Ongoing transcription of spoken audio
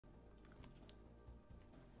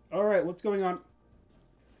Alright, what's going on?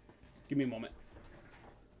 Give me a moment.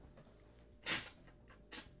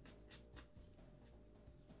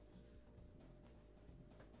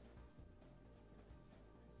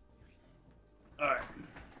 Alright,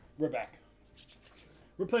 we're back.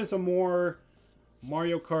 We're playing some more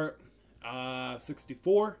Mario Kart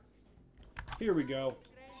 64. Here we go.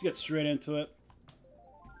 Let's get straight into it.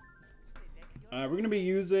 We're going to be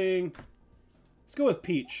using... Let's go with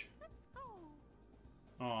Peach.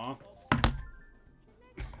 Aw.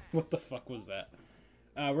 What the fuck was that?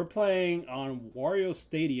 We're playing on Wario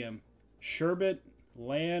Stadium, Sherbet,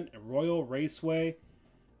 Land, Royal Raceway,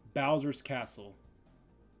 Bowser's Castle.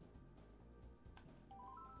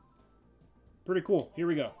 Pretty cool. Here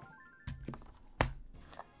we go.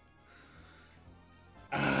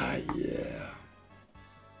 Ah, yeah.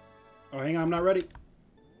 Oh, hang on. I'm not ready.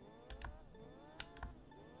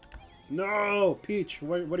 No! Peach.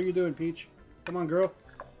 What are you doing, Peach? Come on, girl.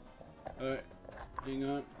 Alright. Hang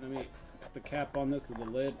on. Let me put the cap on this with the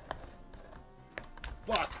lid.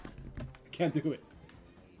 Fuck! I can't do it.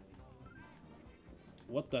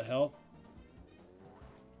 What the hell?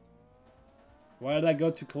 Why did that go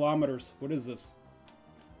 2 kilometers? What is this?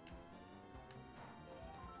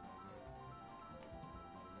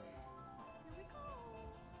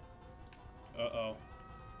 Uh-oh.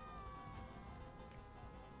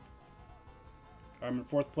 I'm in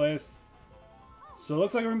 4th place. So it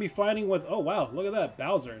looks like we're going to be fighting with... Oh, wow. Look at that.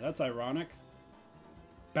 Bowser. That's ironic.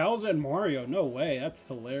 Bowser and Mario. No way. That's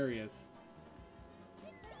hilarious.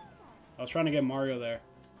 I was trying to get Mario there.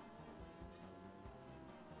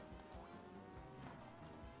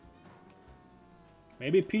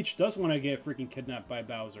 Maybe Peach does want to get freaking kidnapped by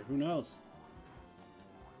Bowser. Who knows?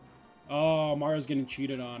 Oh, Mario's getting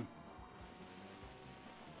cheated on.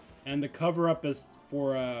 And the cover-up is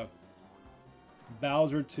for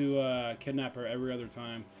Bowser to kidnap her every other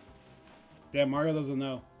time. Damn, Mario doesn't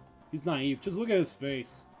know. He's naive. Just look at his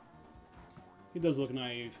face. He does look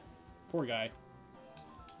naive. Poor guy.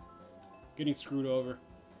 Getting screwed over.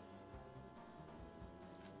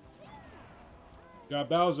 Got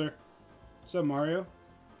Bowser. What's up, Mario?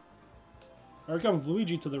 Here comes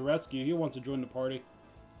Luigi to the rescue. He wants to join the party.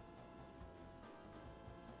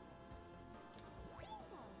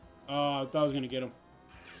 I thought I was going to get him.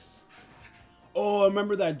 Oh, I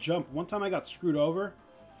remember that jump. One time I got screwed over.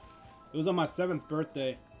 It was on my 7th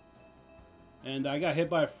birthday. And I got hit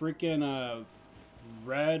by a freaking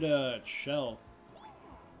red shell.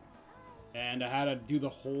 And I had to do the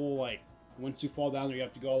whole, like, once you fall down there, you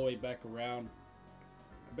have to go all the way back around.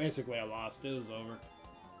 Basically, I lost. It was over.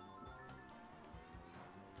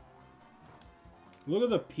 Look at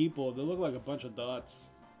the people. They look like a bunch of dots.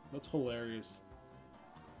 That's hilarious.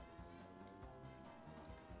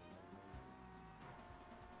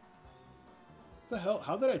 What the hell?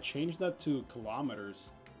 How did I change that to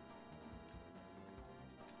kilometers?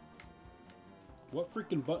 What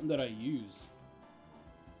freaking button did I use?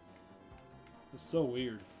 It's so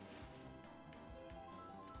weird.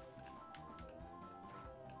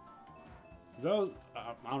 Is that,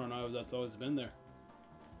 I don't know if that's always been there.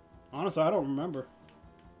 Honestly, I don't remember.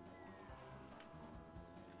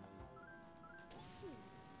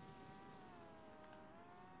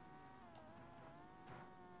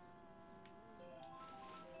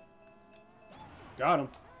 Got him.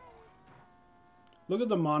 Look at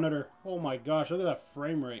the monitor. Oh my gosh, look at that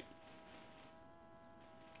frame rate.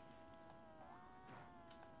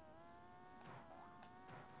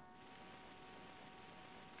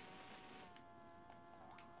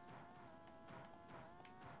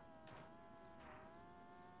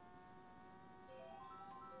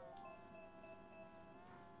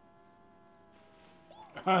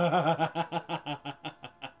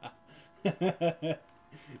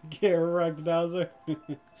 Get wrecked, Bowser.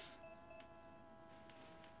 You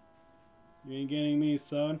ain't getting me,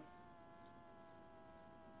 son.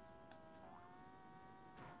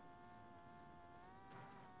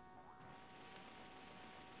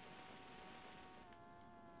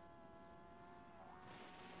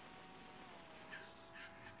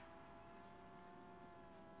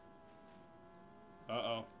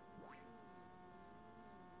 Uh-oh.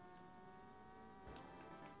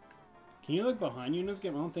 Can you look behind you in this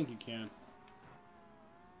game? I don't think you can.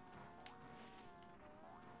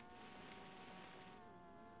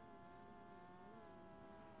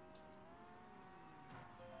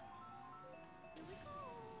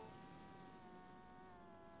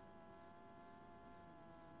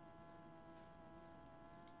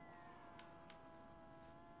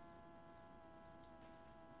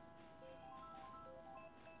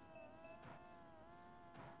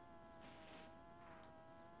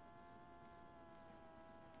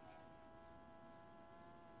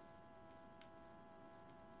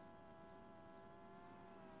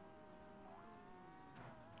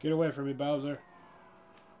 Get away from me, Bowser.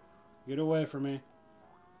 Get away from me.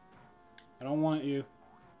 I don't want you.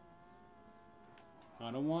 I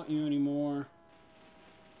don't want you anymore.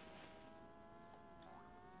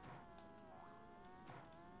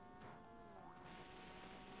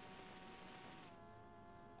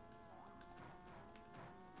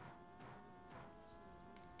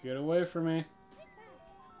 Get away from me.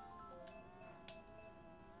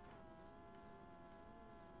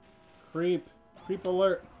 Creep. Creep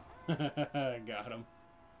alert. Got him.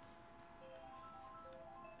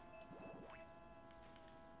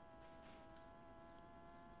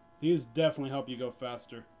 These definitely help you go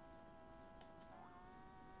faster.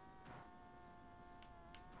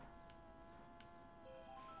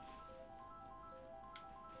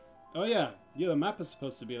 Oh yeah. Yeah, the map is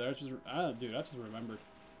supposed to be there. Dude, I just remembered.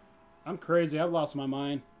 I'm crazy. I've lost my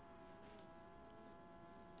mind.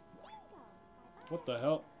 What the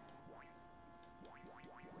hell?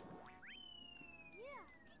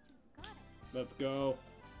 Let's go.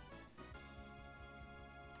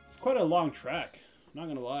 It's quite a long track. I'm not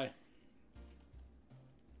gonna lie.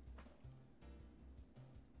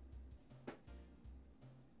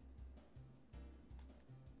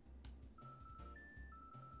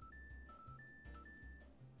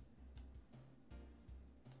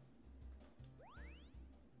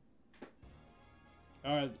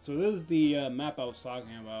 Alright, so this is the map I was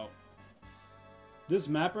talking about. This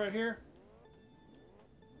map right here,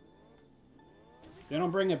 they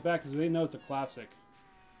don't bring it back because they know it's a classic.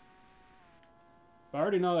 But I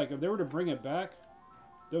already know, like, if they were to bring it back,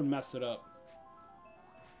 they would mess it up.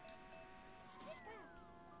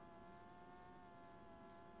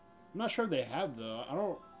 I'm not sure if they have, though.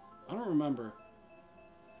 I don't remember.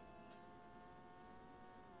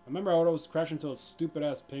 I remember I would always crash into those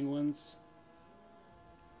stupid-ass penguins.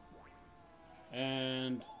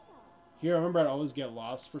 And here, I remember I'd always get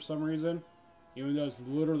lost for some reason. Even though it's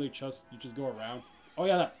literally just, you just go around. Oh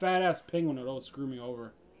yeah, that fat-ass penguin would always screw me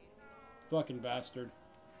over. Fucking bastard.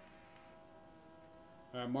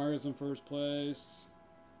 Alright, Mario's in first place.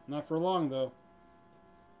 Not for long, though.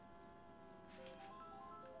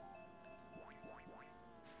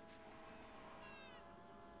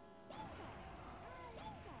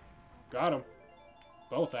 Got him.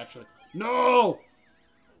 Both, actually. No!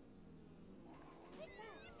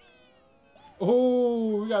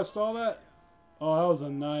 Oh, you guys saw that? Oh, that was a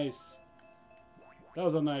nice... That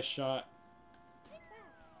was a nice shot.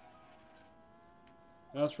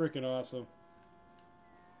 That was freaking awesome.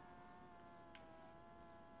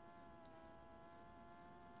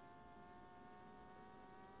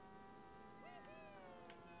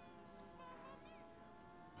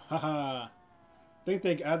 Haha. I think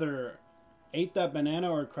they either ate that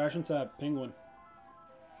banana or crashed into that penguin.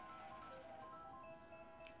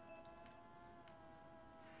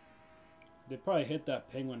 They probably hit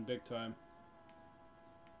that penguin big time.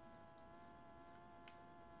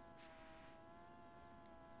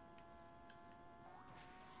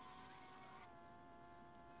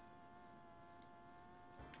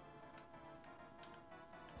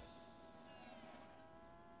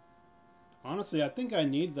 Honestly, I think I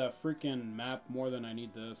need that freaking map more than I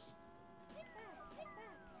need this.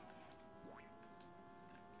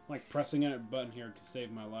 Like pressing a button here to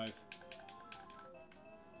save my life.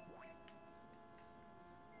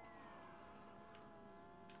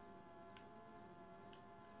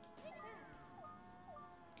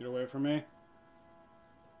 Get away from me.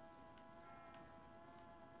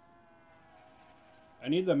 I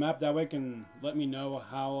need the map, that way it can let me know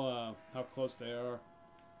how close they are.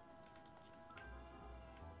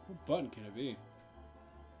 What button can it be?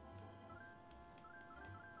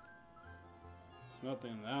 There's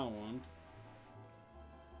nothing in that one.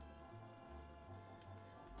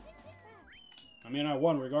 I mean, I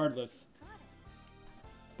won regardless.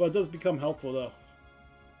 But it does become helpful though.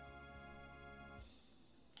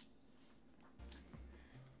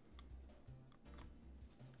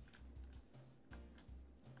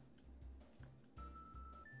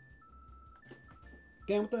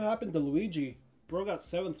 Damn, what the happened to Luigi? Bro got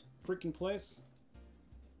 7th freaking place.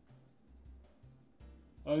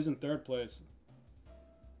 Oh, he's in 3rd place.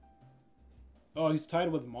 Oh, he's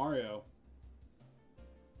tied with Mario.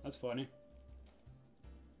 That's funny.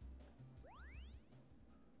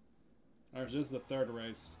 Alright, this is the 3rd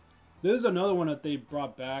race. This is another one that they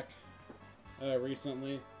brought back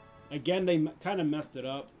recently. Again, they kind of messed it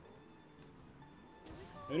up.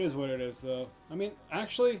 It is what it is, though. I mean,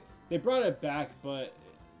 actually, they brought it back, but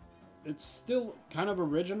it's still kind of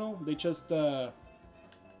original. They just kind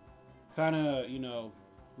of, you know,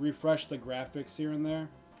 refreshed the graphics here and there.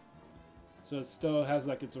 So it still has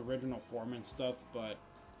like its original form and stuff, but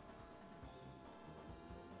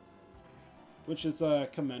which is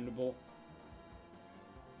commendable.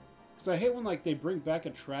 Because I hate when like they bring back a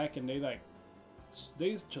track and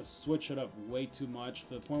they just switch it up way too much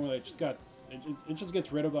to the point where it just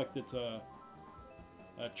gets rid of like its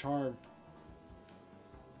charm.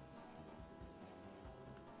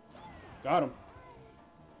 Got him.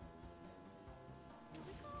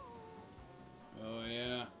 Oh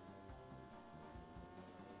yeah.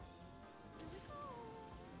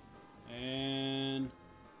 And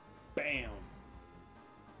bam.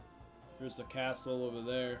 There's the castle over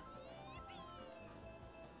there.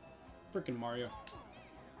 Freaking Mario.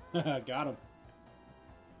 Got him.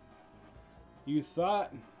 You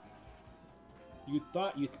thought.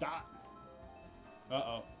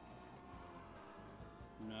 Uh-oh.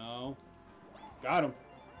 No. Got him.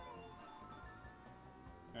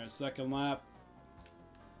 Alright, second lap.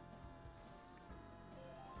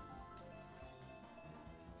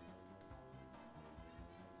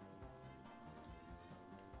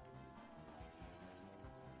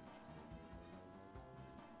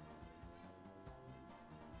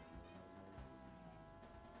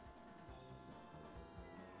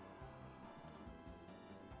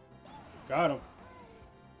 Got him.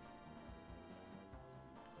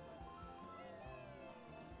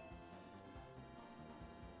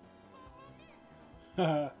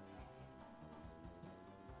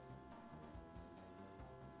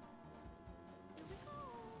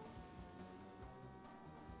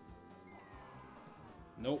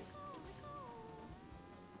 Nope.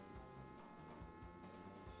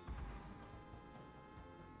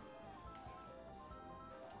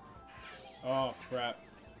 Oh, crap.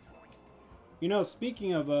 You know,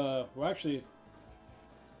 speaking of, well, actually,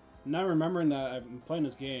 now remembering that I'm playing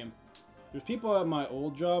this game, there's people at my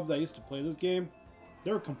old job that used to play this game.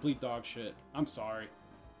 They were complete dog shit. I'm sorry.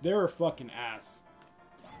 They were fucking ass.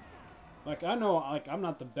 Like, I know, like, I'm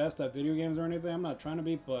not the best at video games or anything. I'm not trying to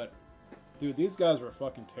be, but, dude, these guys were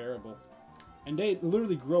fucking terrible. And they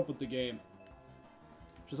literally grew up with the game.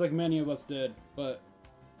 Just like many of us did. But,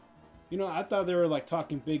 you know, I thought they were, like,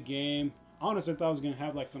 talking big game. Honestly, I thought I was going to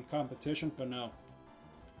have, like, some competition, but no.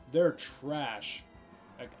 They're trash.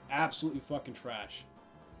 Like, absolutely fucking trash.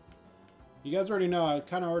 You guys already know, I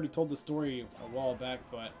kind of already told the story a while back,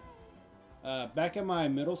 but back in my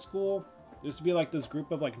middle school, there used to be, like, this group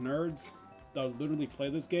of, like, nerds that would literally play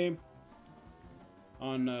this game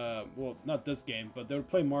on, well, not this game, but they would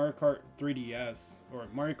play Mario Kart 3DS, or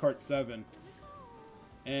Mario Kart 7,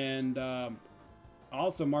 and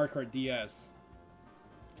also Mario Kart DS.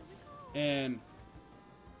 And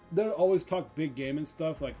they'd always talk big game and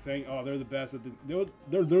stuff, like saying, oh, they're the best at this. They'd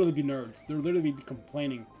literally be nerds. They'd literally be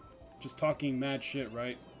complaining, just talking mad shit,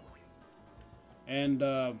 right? And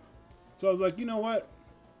so I was like, you know what?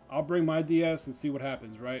 I'll bring my DS and see what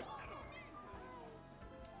happens, right?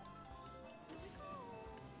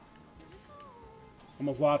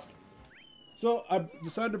 Almost lost. So I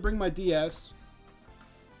decided to bring my DS,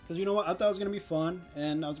 because you know what? I thought it was going to be fun,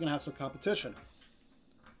 and I was going to have some competition.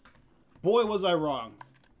 Boy, was I wrong.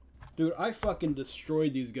 Dude, I fucking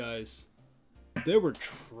destroyed these guys. They were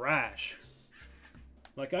trash.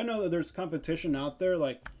 Like, I know that there's competition out there,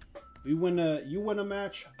 like, you win a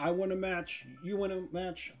match, I win a match, you win a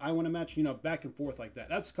match, I win a match, you know, back and forth like that.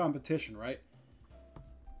 That's competition, right?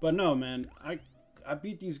 But no, man, I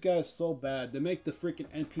beat these guys so bad. They make the freaking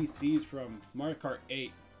NPCs from Mario Kart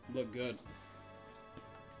 8 look good.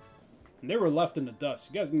 And they were left in the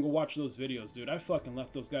dust. You guys can go watch those videos, dude. I fucking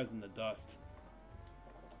left those guys in the dust.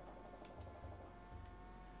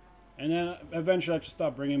 And then eventually I just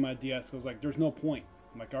stopped bringing my DS. I was like, there's no point.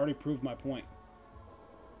 Like, I already proved my point.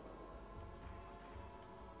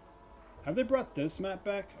 Have they brought this map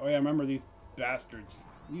back? Oh yeah, I remember these bastards.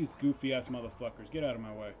 These goofy ass motherfuckers. Get out of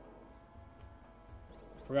my way.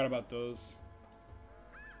 Forgot about those.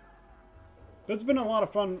 But it's been a lot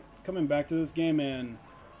of fun coming back to this game, and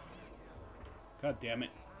god damn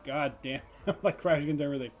it. God damn it. I'm like crashing into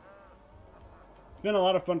everything. It's been a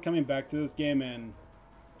lot of fun coming back to this game and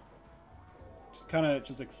just kind of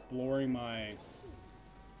just exploring my...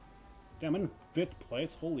 Damn, I'm in 5th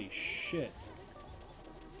place? Holy shit.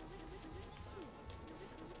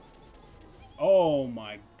 Oh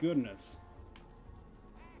my goodness.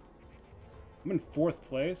 I'm in 4th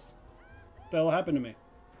place? What the hell happened to me?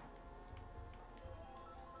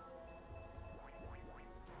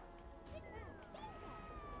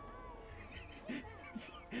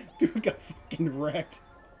 Dude got fucking wrecked.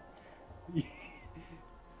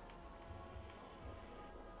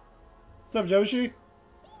 What's up, Joshi?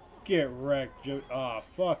 Get wrecked, Joshi. Aw, oh,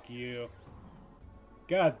 fuck you.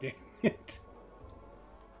 God damn it.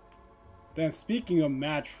 Then speaking of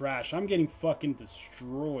mad trash, I'm getting fucking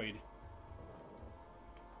destroyed.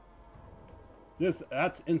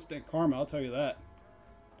 That's instant karma, I'll tell you that.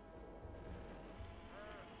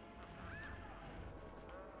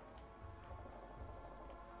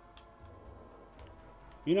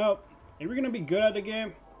 You know, if you're gonna be good at the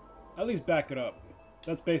game, at least back it up.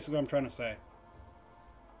 That's basically what I'm trying to say.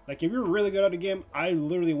 Like, if you're really good at the game, I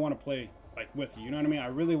literally want to play, like, with you. You know what I mean? I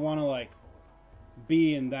really want to, like,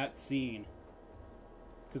 be in that scene.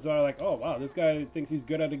 Because they're like, oh, wow, this guy thinks he's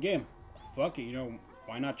good at the game. Fuck it, you know,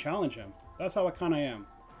 why not challenge him? That's how I kind of am.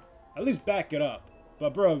 At least back it up.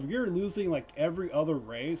 But, bro, if you're losing, like, every other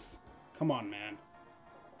race, come on, man.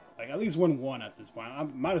 Like, at least win one at this point. I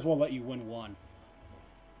might as well let you win one.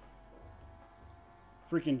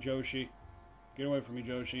 Freaking Joshi. Get away from me,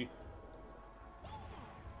 Joshi.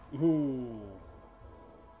 Ooh.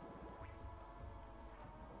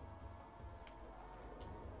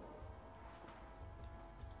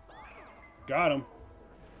 Got him.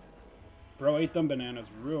 Bro ate them bananas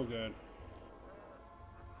real good.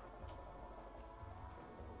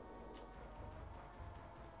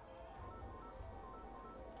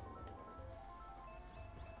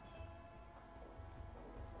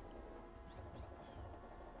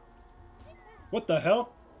 What the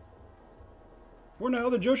hell? Where in the hell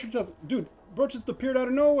did Joshi just... Dude, bro just appeared out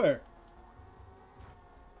of nowhere.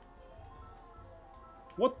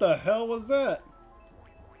 What the hell was that?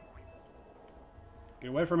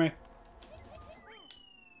 Get away from me.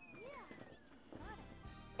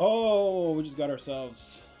 Oh, we just got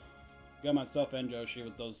ourselves... Got myself and Joshi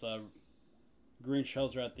with those green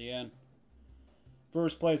shells right at the end.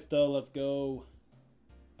 First place, though, let's go.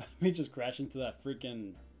 We just crashed into that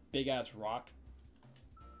freaking big-ass rock.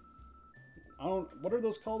 What are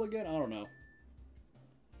those called again? I don't know.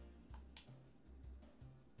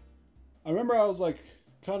 I remember I was like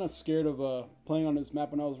kind of scared of playing on this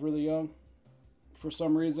map when I was really young. For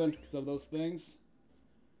some reason, because of those things.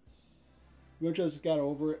 Eventually I just got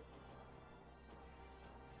over it.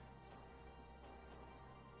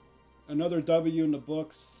 Another W in the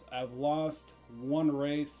books. I've lost one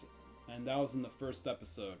race, and that was in the first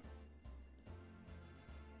episode.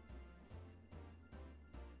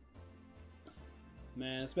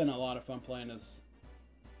 Man, it's been a lot of fun playing this.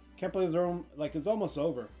 Can't believe it's almost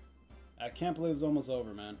over. I can't believe it's almost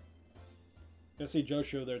over, man. Gotta see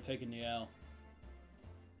Joshi over there taking the L.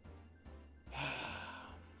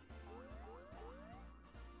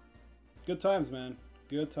 Good times, man.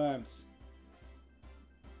 Good times.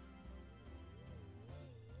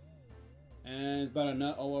 And it's about a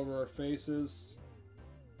nut all over our faces.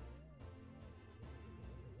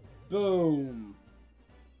 Boom!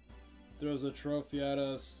 Throws a trophy at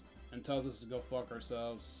us and tells us to go fuck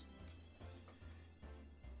ourselves.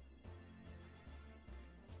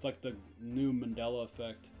 It's like the new Mandela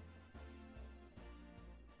effect.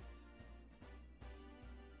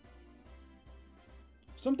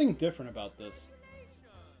 Something different about this.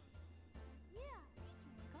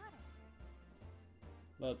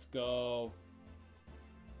 Let's go.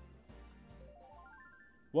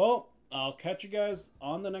 Well, I'll catch you guys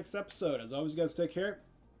on the next episode. As always, you guys take care.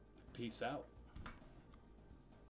 Peace out.